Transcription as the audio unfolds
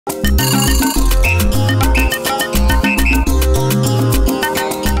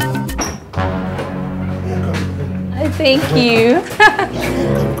Thank you.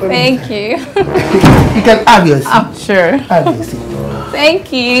 Thank you. You can have your seat. I'm sure. Have your seat.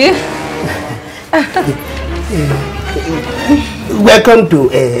 Thank you. Welcome to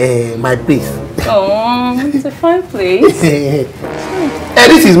my place. Oh, it's a fine place.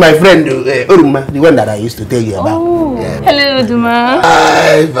 This is my friend Oduma, the one that I used to tell you about. Oh, hello, Oduma.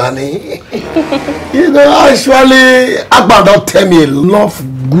 Hi, Vanny. You know, actually, Akpan don't tell me a lot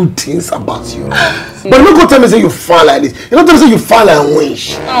of good things about you. But you don't go tell me say you fall like this. You don't tell me say you fall like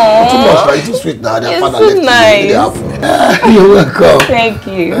winch. Too much, right? Too sweet now. Their father left nice. you. You're welcome. Thank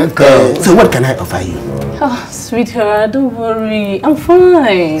you. Welcome. So what can I offer you? Oh, sweetheart, don't worry. I'm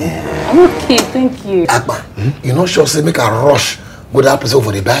fine. I'm okay, thank you. Akpan, you know, sure say make a rush go that person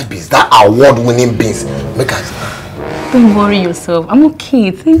for the bad beans, that award-winning beans. Make us. Don't worry yourself. I'm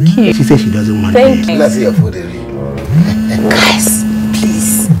okay, thank you. She said she doesn't want Thank you. Let's see your food. Guys,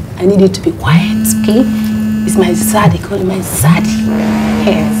 please. I need you to be quiet, okay? It's my Zaddy. Call it my Zaddy.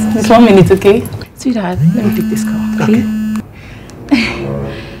 Yes. Just 1 minute, okay? Sweetheart, let me pick this call, okay?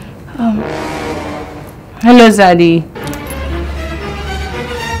 Hello, Zaddy.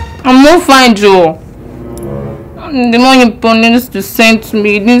 I'm not fine, Joe. The money you promised to send to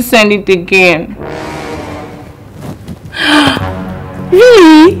me, you didn't send it again.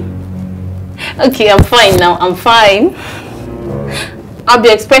 Really? Okay, I'm fine now. I'm fine. I'll be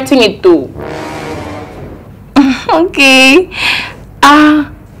expecting it too. Okay.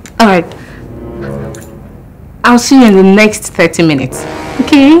 Alright. I'll see you in the next 30 minutes.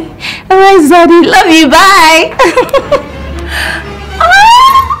 Okay? Alright, Zaddy. Love you. Bye.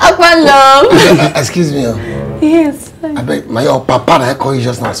 Akpan love. Excuse me. Yes. I beg my papa that I call you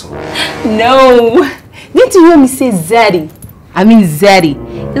just now. So. No. Didn't you hear me say Zaddy? I mean Zaddy.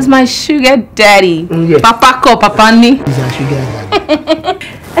 It's my sugar daddy. Yes. Papa call Papa ni. He's a sugar daddy.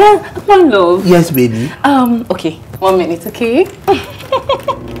 One love. Yes, baby. Okay. 1 minute, okay?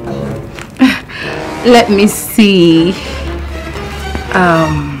 Let me see.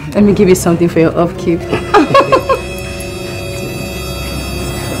 Let me give you something for your upkeep.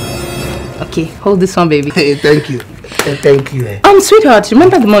 Okay, hold this one, baby. Hey, thank you. Thank you. Sweetheart,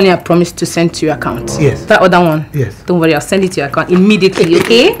 remember the money I promised to send to your account? Yes. That other one? Yes. Don't worry, I'll send it to your account immediately,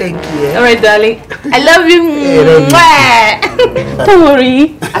 okay? Thank you. Alright, darling. I love you. Don't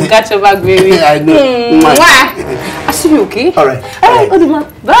worry. I got your back, baby. I know. I'll see you, okay? Alright. Alright, Oduma.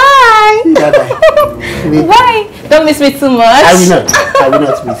 Bye. Bye-bye. Bye. Don't miss me too much. I will not. I will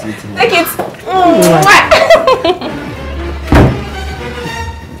not miss you too much. Take it.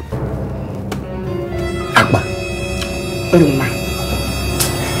 Akpan.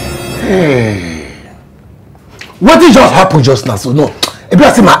 What did just happen just now? So no. If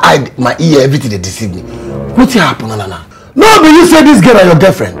you see my eye, my ear, everything they deceive me. What did happen? No. No, but you say this girl are your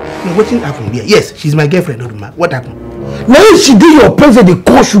girlfriend. No, what didn't happen? Yes, she's my girlfriend, Oduma. What happened? Now if she did your present, they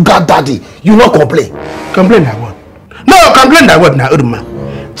call sugar daddy. You not complain. Complain that what? No, complain that what now, Oduma?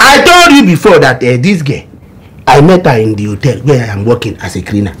 I told you before that this girl, I met her in the hotel where I am working as a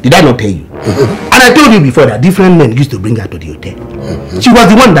cleaner. Did I not tell you? And I told you before that different men used to bring her to the hotel. She was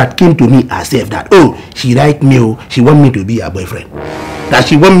the one that came to me herself that, oh, she like me, she want me to be her boyfriend. That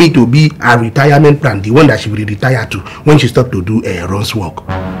she want me to be her retirement plan, the one that she will retire to when she stopped to do Ron's work.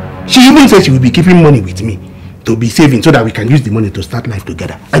 She even said she will be keeping money with me to be saving so that we can use the money to start life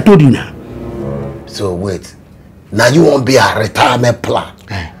together. I told you now. So wait. Now you won't be a retirement plan.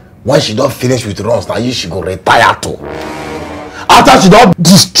 When she don't finish with runs, now you should go retire too. After she don't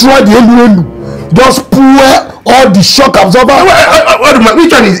destroy the elu, just pour all the shock absorber.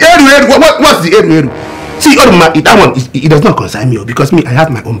 Which one is elu? What's the elu? See, that one, it does not concern me because me, I have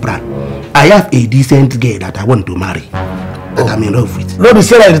my own plan. I have a decent girl that I want to marry, that I'm in love with. No, be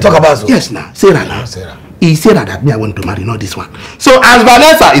Sarah you talk about so. Yes, now Sarah now. Sarah. It's Sarah that me I want to marry, not this one. So as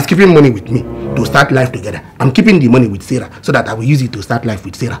Vanessa is keeping money with me to start life together, I'm keeping the money with Sarah so that I will use it to start life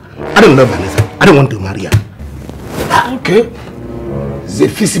with Sarah. I don't love Vanessa. I don't want to marry her. Okay. It's a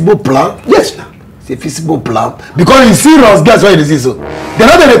feasible plan. Yes, now. It's a feasible plan. Because in serious, guess what it is so. They're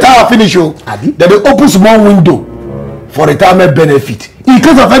not the retire finish you. Then they open small window for retirement benefit. In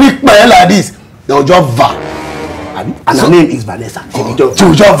case of any player like this, they'll just VAR. And her name is Vanessa. She'll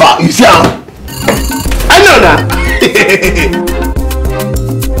just VAR. You see how? I know now.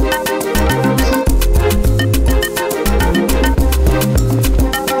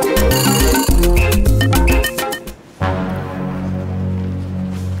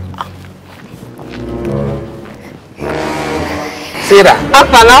 Sarah.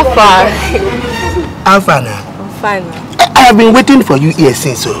 Akpan, how far? How far now? I'm fine now. I have been waiting for you here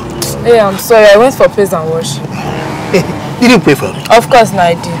since so. Yeah, I'm sorry. I went for praise and worship. Did you pray for me? Of course, no,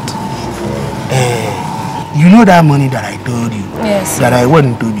 I did. You know that money that I told you? Yes. That I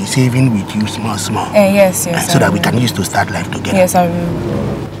want to be saving with you small. Yes. So that we can use to start life together. Yes, I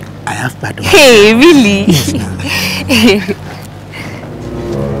will. I have part of Hey, really? Yes, now.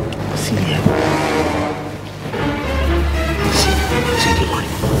 See here. See the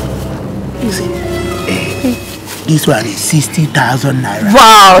money. See. This one is 60,000 naira.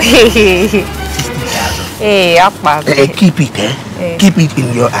 Wow. 60,000. Hey, Akpan. Keep it, Keep it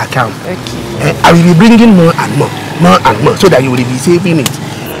in your account. Okay. I will be bringing more and more, so that you will be saving it.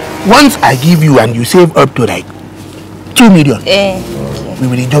 Once I give you and you save up to like 2 million, Okay. we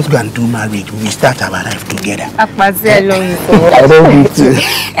will just go and do marriage. We will start our life together. Akpan, say I love you so much. I love you too.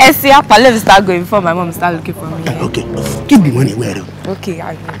 See, Akpan, let me start going before my mom start looking for me. Okay, keep the money where? Okay,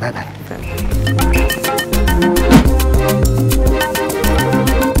 I will. Bye-bye.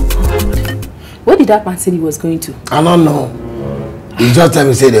 Where did that man say he was going to? I don't know. He just tell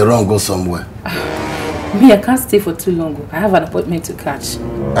me say the wrong go somewhere. Me, I can't stay for too long. I have an appointment to catch.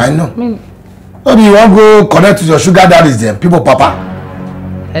 I know. Maybe you want to go connect to your sugar daddies then, people papa.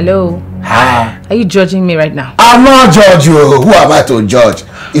 Hello? Hi. Are you judging me right now? I'm not judge you. Who am I to judge?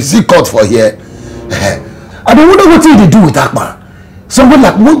 Is he caught for here? I don't wonder what they do with Akpan. Somebody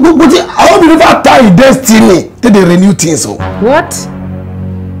like, I hope you never tie destiny till they renew things. So. What?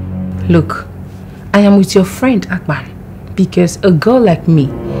 Look, I am with your friend Akpan because a girl like me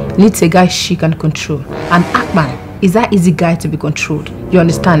needs a guy she can control. And Akpan is that easy guy to be controlled. You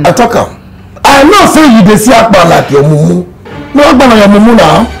understand? I talk him. I know say you dey see Akpan like your mumu. No Akpan like your mumu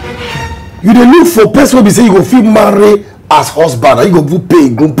now. You dey look for person wey be say you go fit marry as husband and you go pay a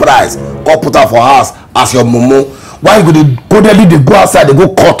good price. Go put her for house as your mumu. Why you go dey go outside, they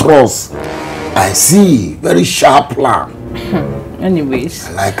go cut ross. I see. Very sharp plan. Anyways,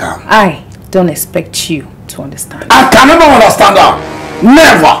 I like her. I don't expect you to understand. I can never understand her.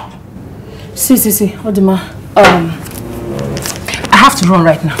 Never. See, Oduma, I have to run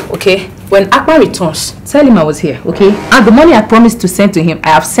right now, okay? When Akpan returns, tell him I was here, okay? And the money I promised to send to him, I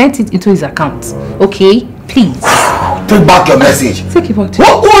have sent it into his account, okay? Please. Take back your message. Take it back to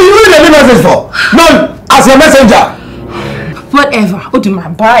What you need any message for? No, as your messenger. Whatever.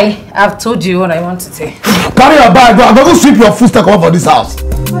 Oduma, bye. I've told you what I want to say. Carry your bag, go. I'm going to sweep your footstep over for this house.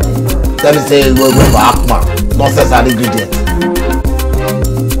 Let me say, go for Akpan. Nonsense and ingredient.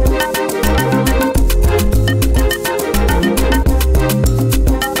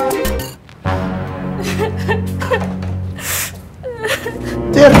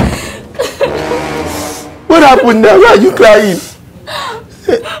 What happened now? Why are you crying?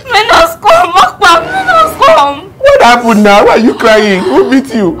 Akpan. What happened now? Why are you crying? Who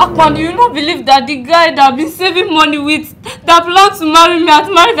beat you? Akpan, do you not believe that the guy that been saving money with that planned to marry me has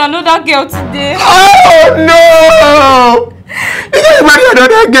married another girl today? Oh no! You can't marry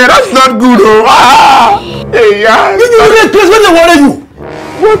another girl. That's not good. Oh. Hey, yeah. You place when they worry you.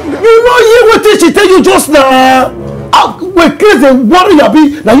 What? You know what she tell you just now. When Chris they worry you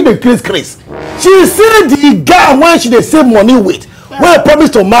be now you the Chris. She said the guy when she they save money with, when I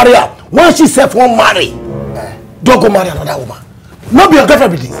promised to marry her, when she said won't marry, don't go marry another woman. Not be your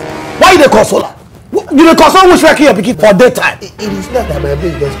girlfriend with this. Why you the console her? You the console which like your pikin for daytime. It is not that my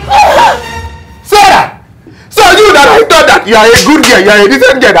brain just. Sarah. So you that I thought that you are a good girl, you are a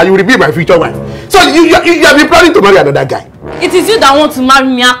decent girl, that you will be my future wife. So you have been planning to marry another guy. It is you that want to marry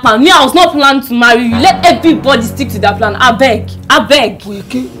me, Akpan. Me, I was not planning to marry you. Let everybody stick to their plan. I beg.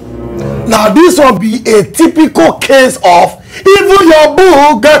 Okay. Now this will be a typical case of even your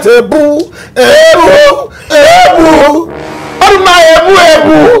boo got a boo, a boo. A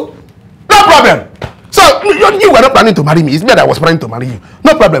boo. No problem. So you were not planning to marry me. It's me that was planning to marry you.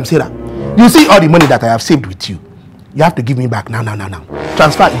 No problem, Sarah. You see all the money that I have saved with you. You have to give me back now.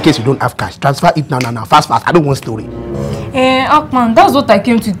 Transfer in case you don't have cash. Transfer it now. Fast. I don't want story. Akpan, that's what I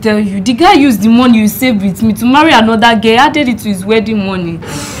came to tell you. The guy used the money you saved with me to marry another girl. Added it to his wedding money.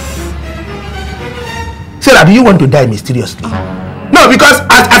 Sarah, do you want to die mysteriously? No, because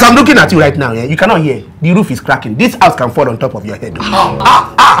as I'm looking at you right now, you cannot hear. The roof is cracking. This house can fall on top of your head.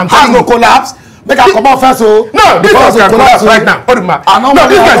 I'm telling you, collapse. Make her come out first, so. No, this house can collapse right now. No,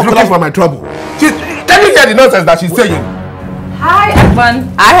 this guy is looking for my trouble. Can you hear the nonsense that she's saying? Hi,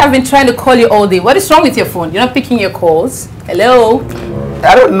 Akpan. I have been trying to call you all day. What is wrong with your phone? You're not picking your calls. Hello?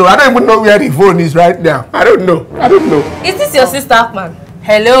 I don't know. I don't even know where the phone is right now. I don't know. Is this your sister, Akpan?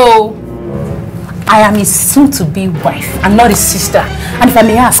 Hello? I am his soon-to-be wife. I'm not his sister. And if I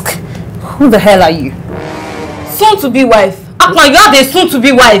may ask, who the hell are you? Soon-to-be wife? Akpan, you are the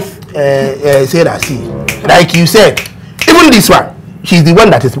soon-to-be wife. Sarah, see. Like you said, even this one, she's the one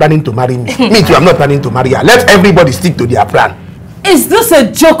that is planning to marry me. Me too, I'm not planning to marry her. Let everybody stick to their plan. Is this a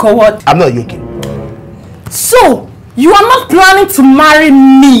joke or what? I'm not joking. So, you are not planning to marry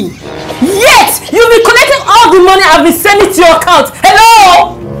me. Yet, you'll be collecting all the money I've been sending to your account.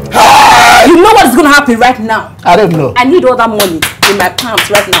 Hello? You know what's going to happen right now? I don't know. I need all that money in my account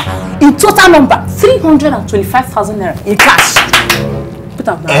right now. In total number, 325,000 naira in cash. Put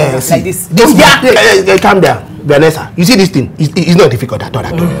up now, like this. Calm down, Vanessa. You see this thing? It's not difficult at all.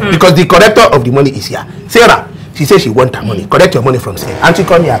 Because the collector of the money is here. Sarah, she says she wants her money. Collect your money from Sarah. And she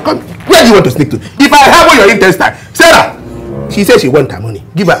come here. Come. Where do you want to sneak to? If I have all your intestine, Sarah, she says she wants her money.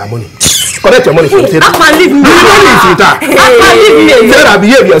 Give her her money. Collect your money from Sarah. Akpan, leave me. Akpan, leave me. Sarah,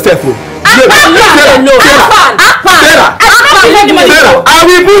 behave yourself. Akpan, I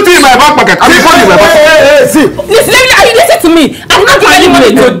will put you in my back pocket. I will put you in my back pocket. See. Listen to me. I'm not giving any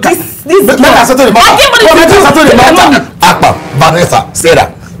money to this Akpan, Vanessa,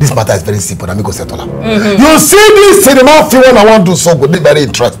 Sarah, this matter is very simple. I'm going to settle. You see this cinema film I want to do so good, very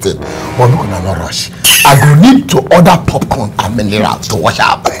interesting. But I'm going to rush. I will need to order popcorn and minerals to wash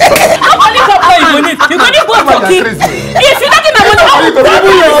up. How many popcorn you need? You going to go for tea? If you don't give my money, I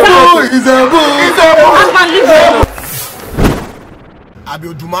will It's a boo.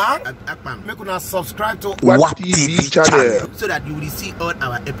 Oduma, Akpan, make una subscribe to wapTVchannel so that you will see all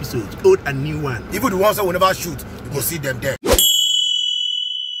our episodes, old and new ones. even the ones that we never shoot, you go see them there.